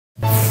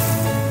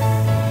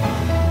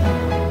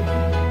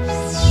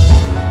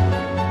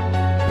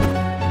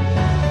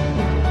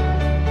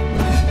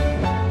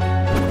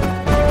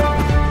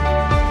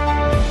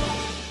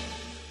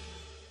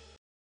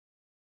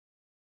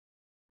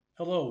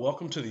Hello,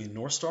 welcome to the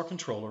NorthStar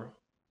Controller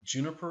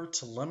Juniper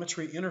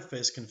Telemetry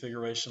Interface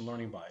Configuration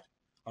Learning Byte.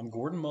 I'm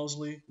Gordon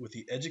Mosley with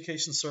the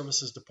Education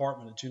Services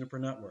Department at Juniper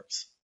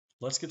Networks.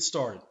 Let's get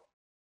started.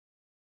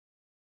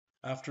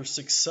 After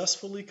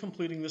successfully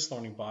completing this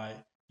learning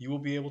byte, you will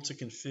be able to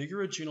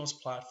configure a Junos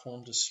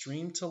platform to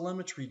stream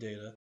telemetry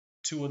data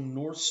to a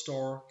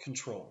NorthStar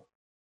controller.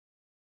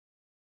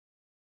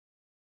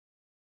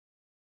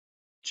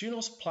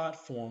 Junos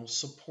platforms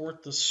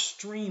support the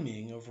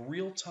streaming of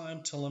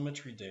real-time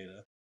telemetry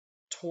data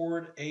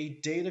toward a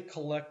data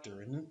collector.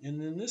 And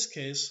in this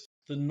case,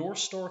 the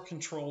NorthStar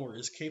controller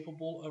is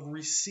capable of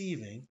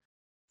receiving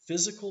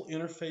physical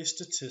interface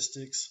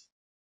statistics,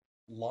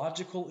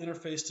 logical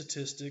interface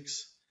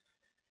statistics,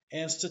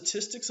 and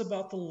statistics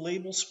about the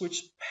label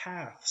switch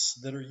paths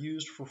that are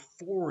used for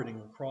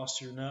forwarding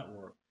across your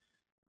network.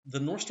 The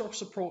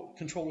NorthStar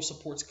controller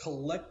supports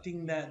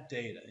collecting that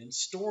data and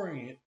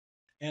storing it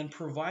and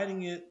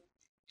providing it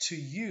to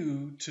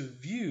you to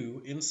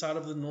view inside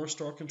of the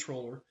NorthStar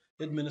controller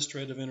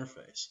administrative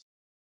interface.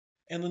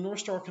 And the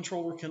NorthStar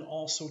controller can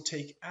also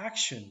take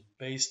action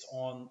based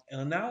on an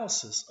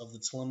analysis of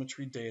the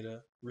telemetry data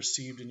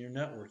received in your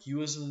network.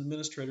 You as an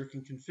administrator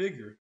can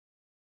configure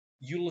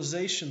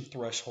utilization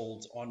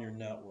thresholds on your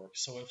network.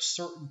 So if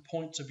certain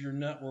points of your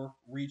network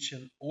reach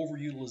an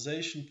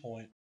overutilization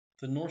point,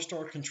 the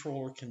NorthStar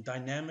controller can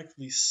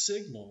dynamically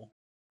signal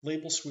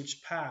label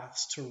switch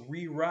paths to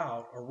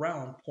reroute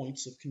around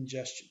points of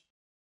congestion.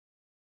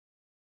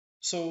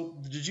 So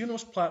the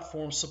Junos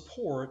platform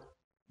support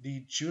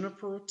the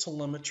Juniper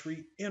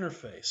Telemetry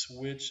interface,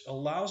 which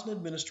allows an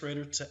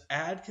administrator to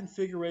add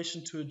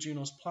configuration to a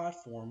Junos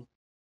platform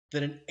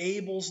that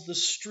enables the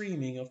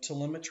streaming of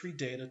telemetry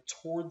data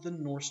toward the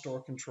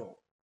NorthStar controller.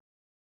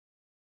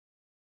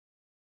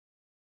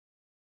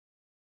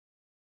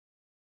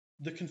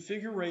 The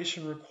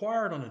configuration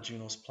required on a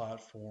Junos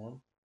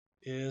platform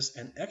is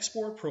an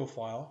export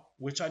profile,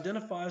 which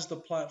identifies the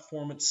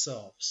platform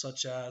itself,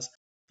 such as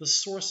the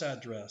source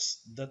address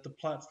that the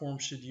platform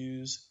should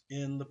use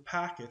in the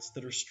packets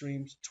that are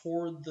streamed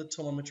toward the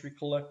telemetry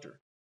collector,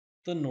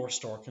 the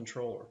NorthStar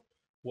controller,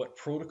 what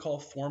protocol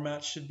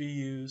format should be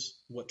used,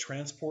 what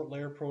transport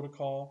layer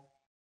protocol,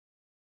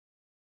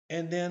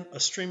 and then a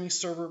streaming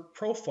server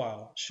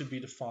profile should be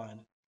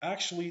defined.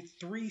 Actually,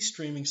 3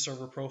 streaming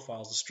server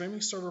profiles. The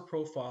streaming server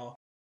profile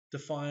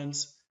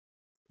defines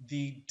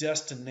the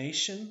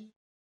destination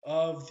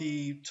of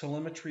the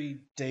telemetry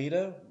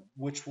data,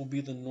 which will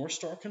be the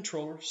NorthStar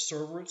controller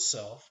server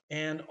itself,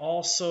 and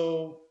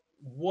also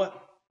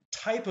what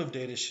type of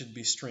data should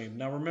be streamed.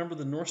 Now remember,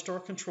 the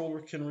NorthStar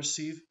controller can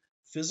receive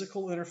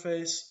physical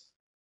interface,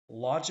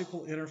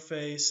 logical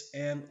interface,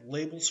 and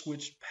label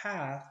switch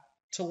path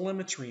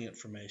telemetry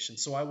information.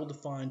 So I will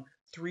define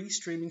 3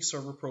 streaming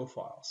server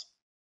profiles.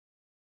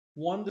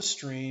 One to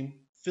stream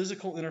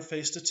physical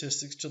interface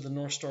statistics to the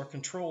NorthStar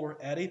controller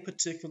at a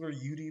particular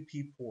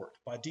UDP port.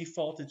 By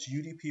default, it's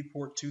UDP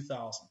port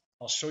 2000.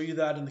 I'll show you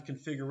that in the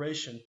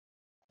configuration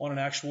on an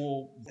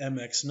actual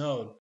MX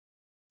node.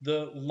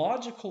 The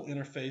logical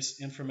interface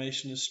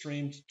information is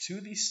streamed to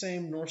the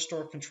same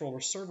NorthStar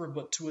controller server,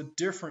 but to a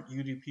different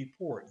UDP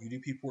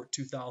port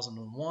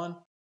 2001.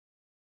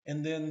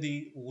 And then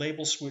the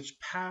label switch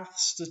path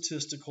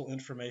statistical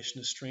information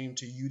is streamed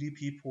to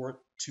UDP port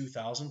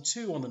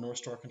 2002 on the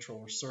NorthStar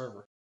controller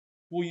server.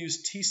 We'll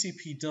use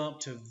Tcp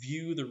Dump to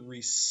view the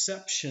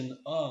reception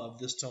of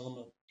this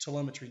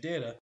telemetry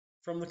data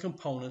from the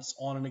components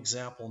on an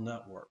example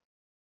network.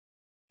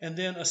 And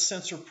then a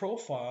sensor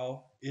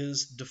profile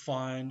is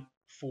defined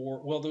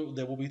for, well,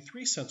 there will be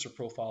 3 sensor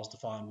profiles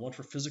defined. One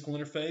for physical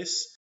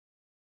interface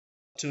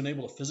to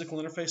enable a physical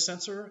interface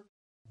sensor,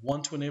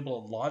 one to enable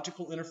a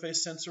logical interface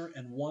sensor,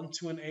 and one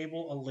to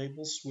enable a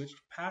label switch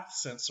path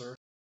sensor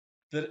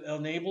that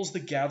enables the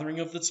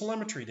gathering of the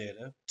telemetry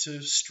data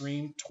to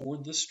stream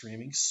toward the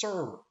streaming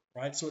server,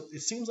 right? So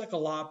it seems like a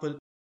lot, but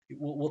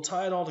we'll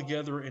tie it all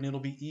together and it'll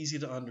be easy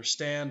to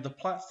understand. The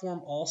platform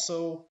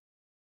also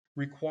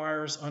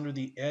requires, under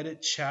the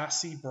edit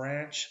chassis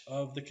branch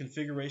of the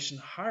configuration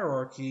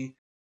hierarchy,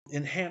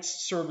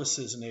 enhanced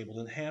services enabled,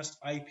 enhanced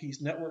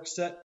IPs, network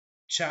set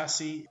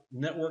chassis,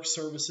 network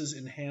services,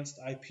 enhanced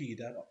IP.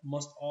 That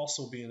must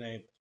also be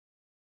enabled.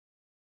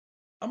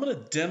 I'm going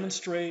to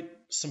demonstrate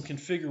some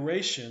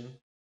configuration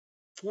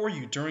for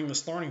you during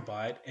this learning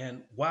byte,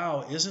 and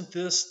wow, isn't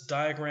this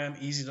diagram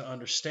easy to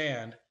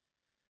understand?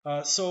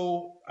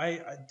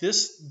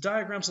 This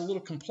diagram's a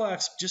little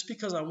complex just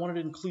because I wanted to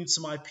include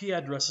some IP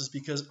addresses,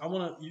 because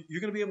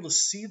you're going to be able to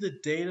see the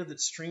data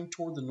that's streamed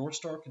toward the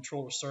NorthStar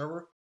controller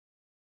server,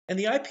 and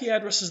the IP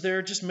addresses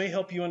there just may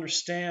help you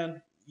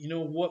understand,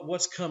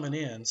 what's coming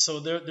in. So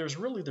there's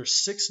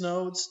 6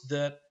 nodes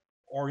that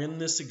are in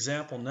this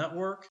example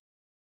network.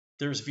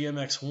 There's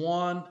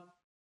VMX1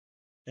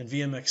 and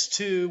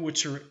VMX2,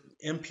 which are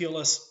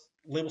MPLS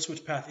label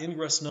switch path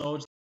ingress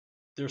nodes.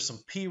 There's some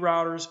P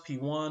routers,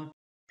 P1,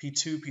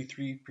 P2,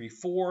 P3,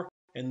 P4,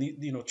 and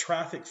the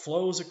traffic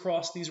flows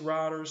across these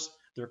routers.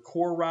 They're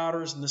core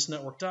routers in this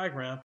network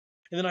diagram.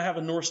 And then I have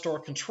a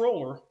NorthStar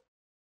controller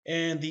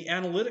And the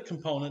analytic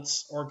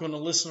components are going to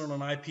listen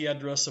on an IP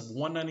address of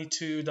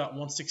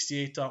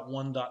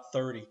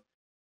 192.168.1.30.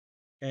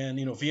 And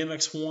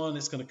VMX1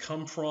 is going to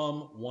come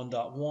from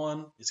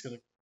 1.1. It's going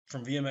to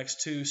from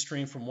VMX2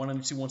 stream from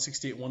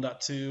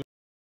 192.168.1.2.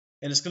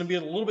 And it's going to be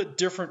a little bit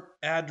different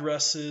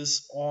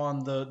addresses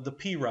on the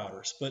P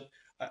routers. But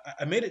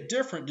I made it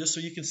different just so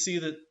you can see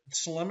that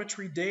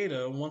telemetry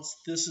data, once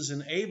this is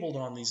enabled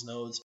on these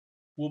nodes,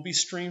 will be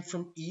streamed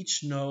from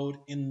each node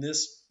in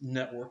this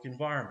network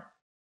environment.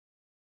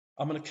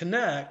 I'm going to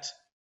connect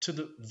to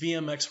the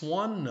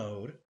VMX1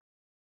 node,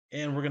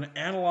 and we're going to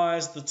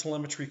analyze the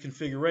telemetry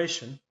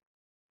configuration,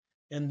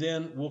 and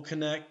then we'll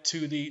connect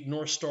to the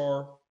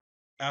NorthStar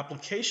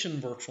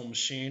application virtual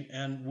machine,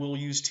 and we'll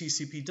use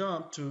Tcp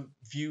Dump to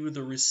view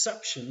the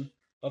reception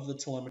of the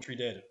telemetry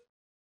data.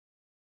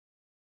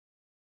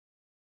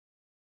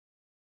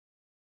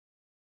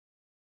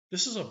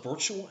 This is a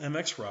virtual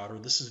MX router.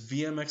 This is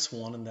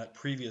VMX1 in that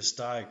previous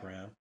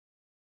diagram.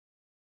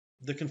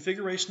 The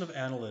configuration of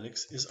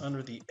analytics is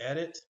under the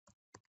Edit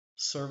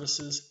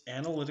Services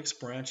Analytics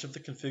branch of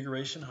the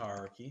configuration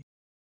hierarchy.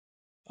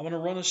 I'm going to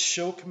run a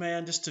show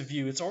command just to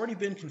view. It's already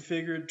been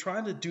configured.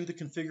 Trying to do the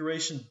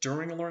configuration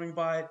during a learning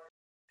byte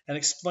and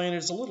explain it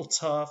is a little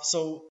tough,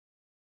 so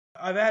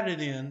I've added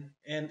it in.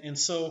 And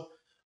so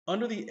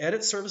under the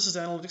Edit Services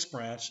Analytics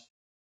branch,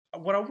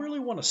 what I really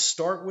want to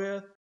start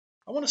with,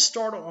 I want to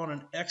start on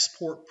an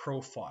export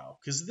profile,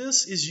 because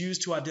this is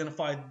used to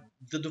identify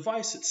the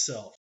device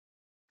itself,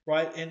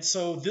 right? And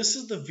so this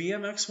is the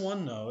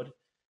VMX1 node,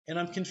 and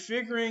I'm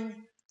configuring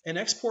an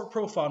export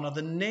profile. Now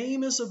the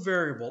name is a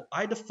variable.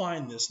 I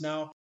define this.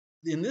 Now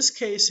in this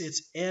case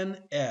it's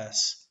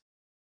NS.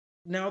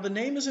 Now the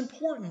name is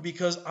important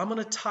because I'm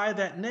going to tie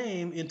that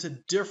name into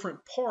different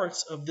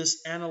parts of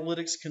this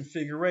analytics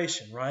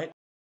configuration, right?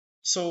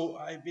 So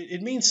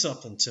it means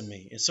something to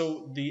me. And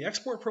so the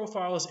export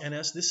profile is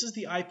NS. This is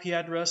the IP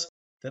address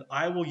that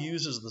I will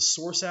use as the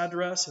source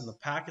address in the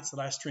packets that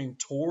I stream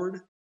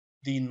toward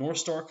the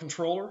NorthStar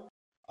controller.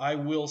 I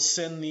will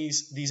send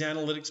these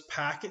analytics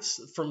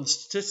packets from the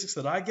statistics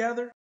that I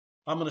gather.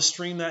 I'm going to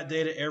stream that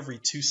data every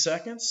 2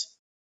 seconds.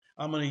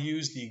 I'm going to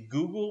use the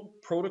Google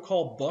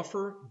Protocol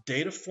Buffer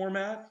data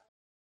format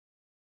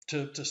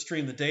to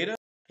stream the data,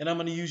 and I'm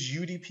going to use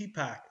UDP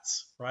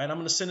packets, right? I'm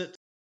going to send it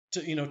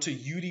to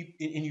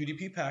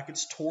UDP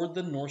packets toward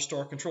the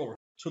NorthStar controller.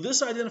 So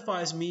this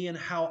identifies me and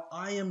how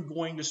I am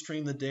going to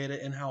stream the data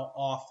and how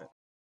often.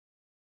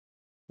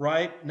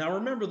 Right? Now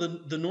remember,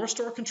 the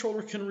NorthStar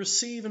controller can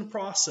receive and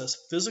process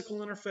physical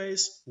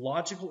interface,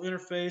 logical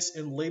interface,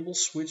 and label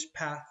switch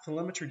path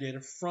telemetry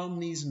data from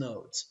these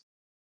nodes.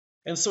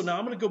 And so now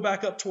I'm going to go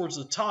back up towards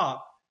the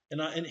top,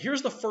 and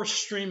here's the first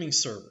streaming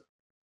server.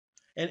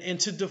 And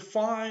to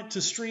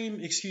stream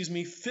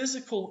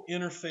physical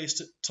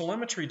interface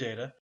telemetry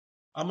data,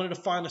 I'm going to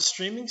define a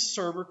streaming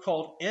server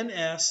called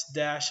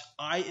NS-IFD.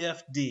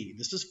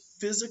 This is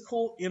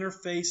physical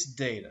interface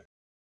data.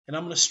 And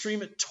I'm going to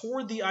stream it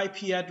toward the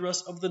IP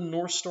address of the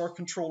NorthStar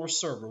controller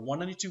server,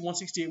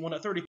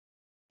 192.168.1.30.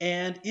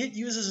 And it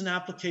uses an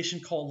application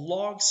called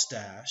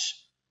Logstash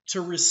to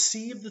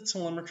receive the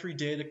telemetry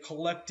data,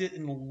 collect it,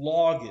 and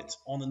log it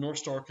on the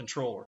NorthStar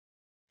controller.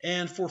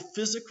 And for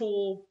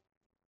physical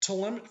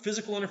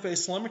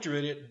interface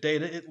telemetry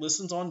data, it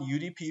listens on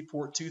UDP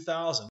port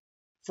 2000.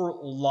 For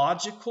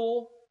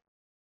logical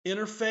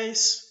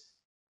interface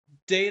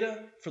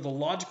data, for the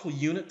logical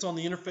units on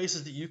the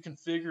interfaces that you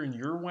configure in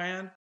your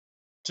WAN,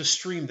 to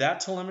stream that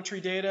telemetry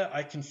data,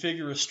 I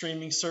configure a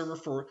streaming server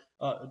for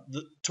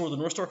toward the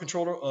NorthStar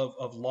controller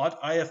of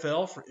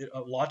IFL for a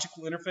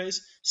logical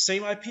interface.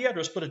 Same IP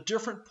address, but a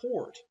different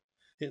port.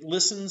 It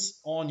listens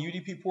on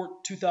UDP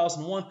port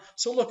 2001.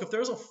 So look, if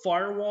there's a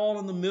firewall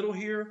in the middle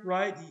here,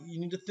 right, you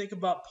need to think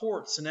about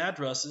ports and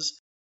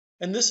addresses.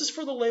 And this is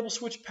for the label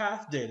switch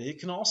path data. It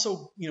can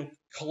also,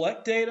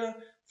 collect data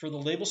for the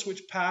label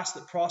switch path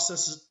that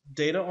processes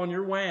data on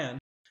your WAN,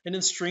 and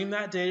then stream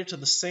that data to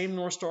the same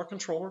NorthStar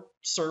controller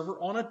server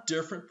on a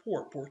different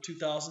port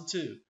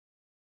 2002.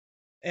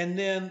 And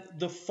then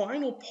the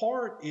final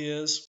part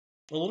is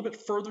a little bit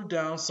further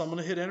down, so I'm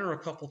going to hit enter a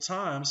couple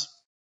times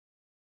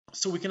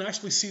so we can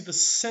actually see the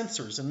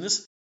sensors. And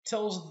this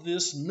tells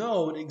this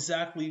node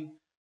exactly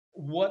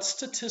what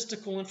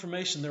statistical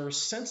information. There are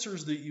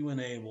sensors that you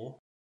enable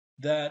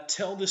that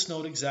tell this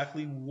node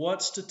exactly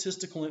what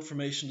statistical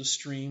information to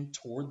stream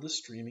toward the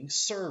streaming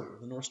server,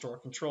 the NorthStar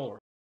controller.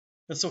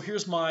 And so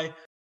here's my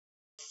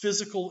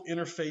physical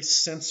interface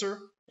sensor,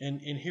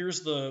 and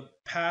here's the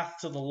path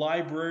to the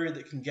library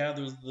that can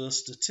gather the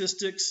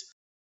statistics.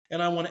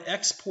 And I want to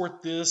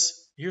export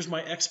this. Here's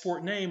my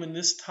export name, and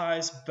this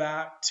ties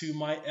back to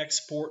my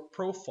export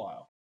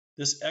profile.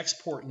 This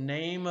export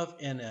name of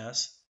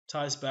NS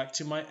ties back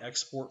to my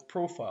export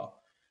profile,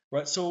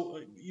 right? So,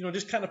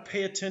 just kind of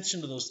pay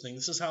attention to those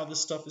things. This is how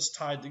this stuff is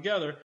tied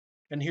together.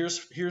 And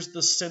here's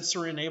the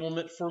sensor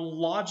enablement for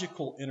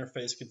logical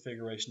interface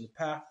configuration, the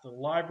path to the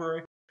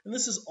library. And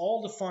this is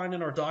all defined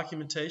in our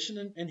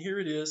documentation, and here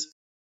it is.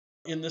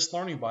 in this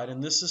learning byte,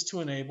 and this is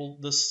to enable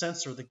the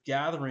sensor, the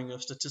gathering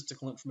of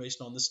statistical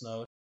information on this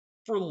node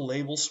for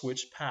label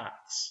switch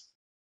paths.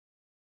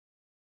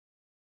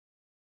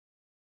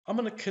 I'm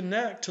going to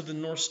connect to the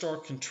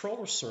NorthStar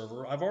controller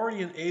server. I've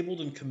already enabled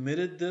and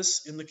committed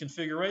this in the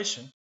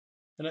configuration,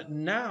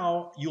 and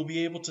now you'll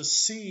be able to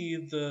see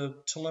the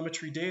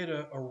telemetry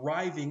data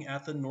arriving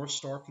at the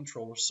NorthStar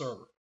controller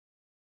server.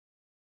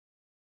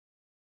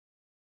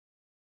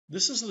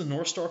 This is the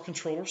NorthStar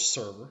controller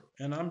server,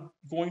 and I'm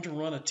going to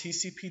run a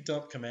TCP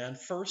dump command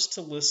first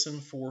to listen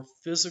for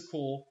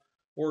physical,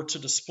 or to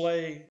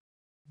display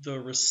the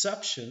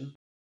reception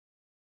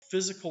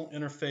physical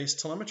interface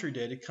telemetry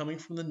data coming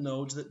from the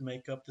nodes that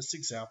make up this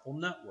example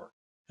network.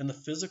 And the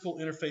physical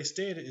interface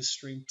data is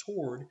streamed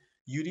toward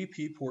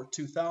UDP port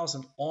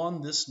 2000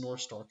 on this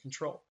NorthStar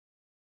controller.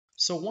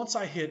 So once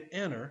I hit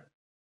enter,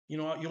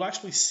 you'll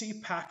actually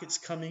see packets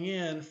coming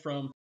in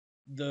from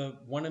the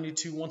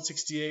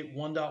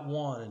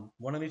 192.168.1.1 and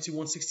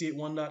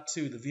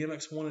 192.168.1.2, the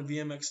VMX1 and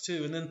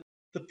VMX2, and then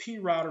the P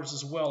routers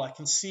as well. I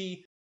can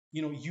see,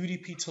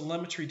 UDP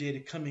telemetry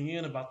data coming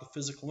in about the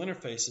physical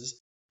interfaces.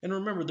 And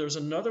remember, there's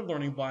another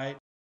learning byte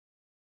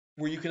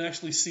where you can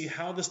actually see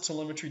how this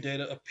telemetry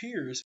data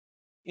appears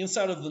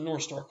inside of the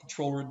NorthStar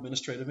controller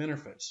administrative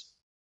interface,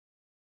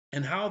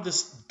 and how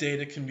this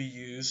data can be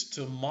used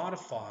to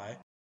modify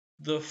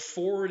the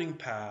forwarding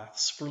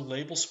paths for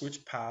label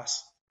switch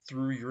paths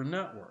through your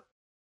network.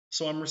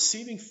 So I'm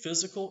receiving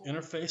physical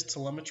interface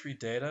telemetry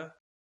data.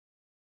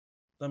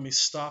 Let me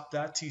stop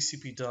that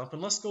TCP dump,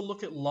 and let's go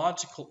look at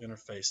logical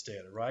interface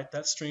data, right?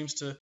 That streams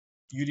to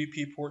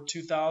UDP port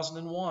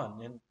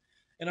 2001,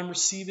 and I'm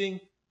receiving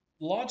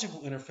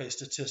logical interface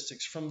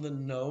statistics from the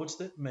nodes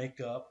that make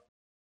up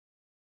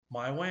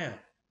my WAN.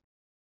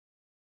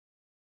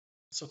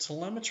 So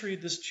telemetry,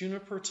 this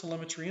Juniper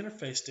telemetry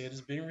interface data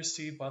is being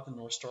received by the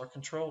NorthStar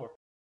controller.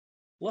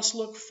 Let's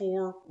look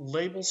for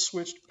label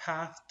switched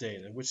path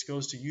data, which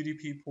goes to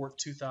UDP port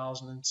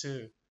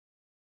 2002.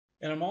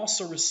 And I'm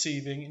also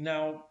receiving,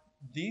 now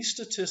these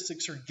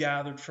statistics are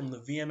gathered from the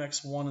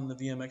VMX1 and the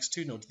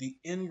VMX2 nodes, the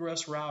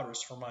ingress routers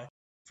for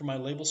my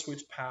label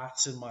switch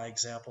paths in my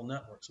example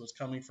network. So it's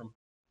coming from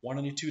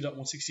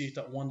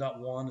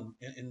 192.168.1.1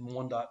 and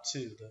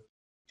 1.2,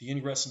 the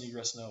ingress and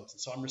egress nodes.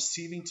 And so I'm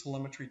receiving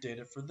telemetry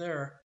data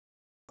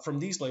from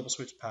these label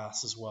switch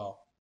paths as well.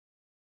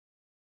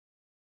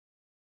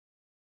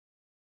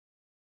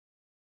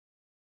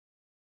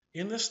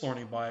 In this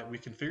learning byte, we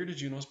configured a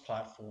Junos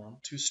platform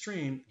to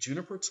stream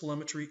Juniper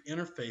telemetry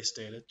interface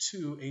data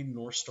to a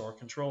NorthStar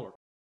controller.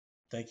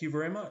 Thank you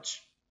very much.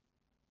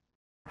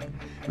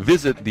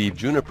 Visit the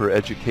Juniper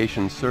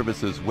Education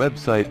Services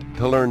website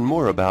to learn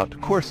more about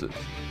courses.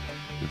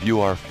 View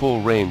our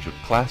full range of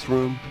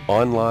classroom,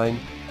 online,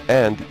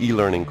 and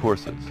e-learning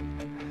courses.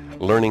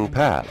 Learning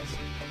paths,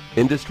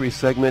 industry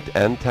segment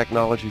and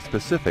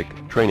technology-specific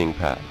training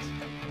paths.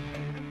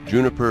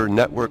 Juniper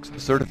Network's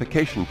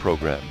certification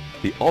program,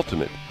 the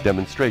ultimate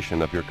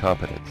demonstration of your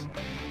competence.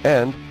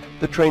 And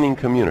the training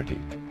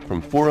community,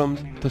 from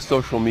forums to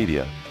social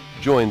media.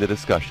 Join the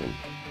discussion.